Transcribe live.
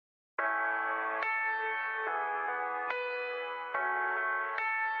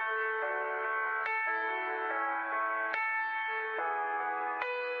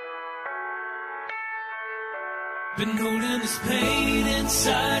Been holding this pain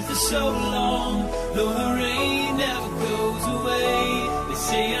inside for so long, though the rain never goes away. They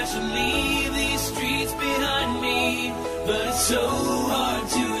say I should leave these streets behind me, but it's so hard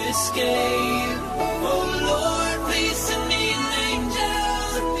to escape. Oh Lord, please send me an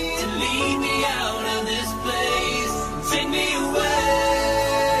angel to lead me out of this place and take me away,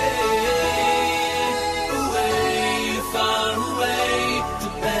 far away to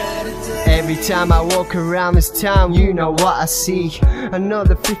better days. Every time I walk around this town, you know what I see.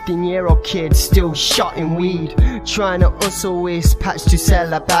 Another 15-year-old kid still shotting weed, trying to hustle his patch to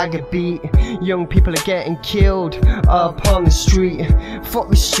sell a bag of beat. Young people are getting killed up on the street. Fuck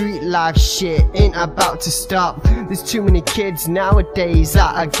the street life shit, ain't about to stop. There's too many kids nowadays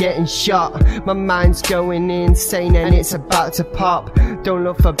that are getting shot. My mind's going insane and it's about to pop. Don't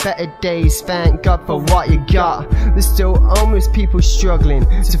look for better days, thank God for what you got. There's still homeless people struggling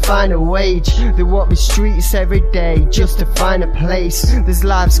to find a wage. They walk the streets every day just to find a place. This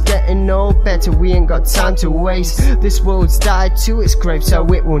life's getting no better, we ain't got time to waste. This world's died to its grave, so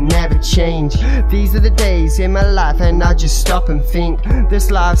it will never change. These are the days in my life and I just stop and think. This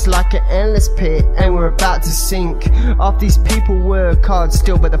life's like an endless pit and we're about to sink. Half these people work hard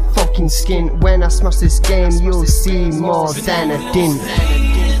still by the fucking skin. When I smash this game you'll see more than a dint.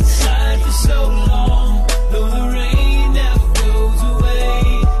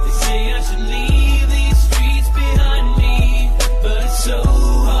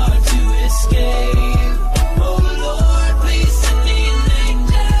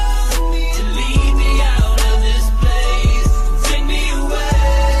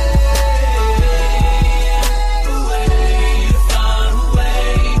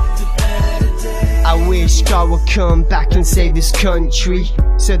 God will come back and save this country,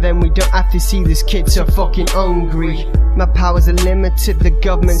 so then we don't have to see this kid so fucking hungry. My powers are limited, the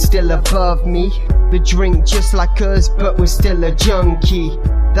government's still above me. They drink just like us, but we're still a junkie.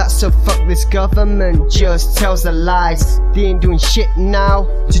 That's so fuck this government just tells the lies. They ain't doing shit now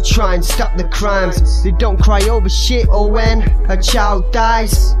to try and stop the crimes. They don't cry over shit or when a child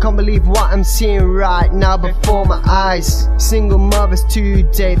dies. Can't believe what I'm seeing right now before my eyes. Single mothers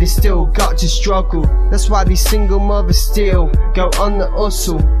today, they still got to struggle. That's why these single mothers still go on the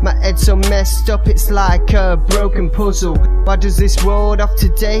hustle. My head's so messed up, it's like a broken puzzle. Why does this world of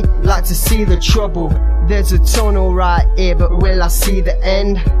today like to see the trouble? There's a tunnel right here, but will I see the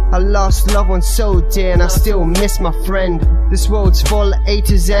end? I lost loved ones so dear and I still miss my friend. This world's full of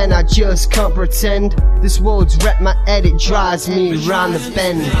haters and I just can't pretend. This world's wrecked my head, it drives me round the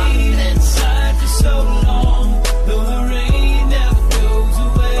bend.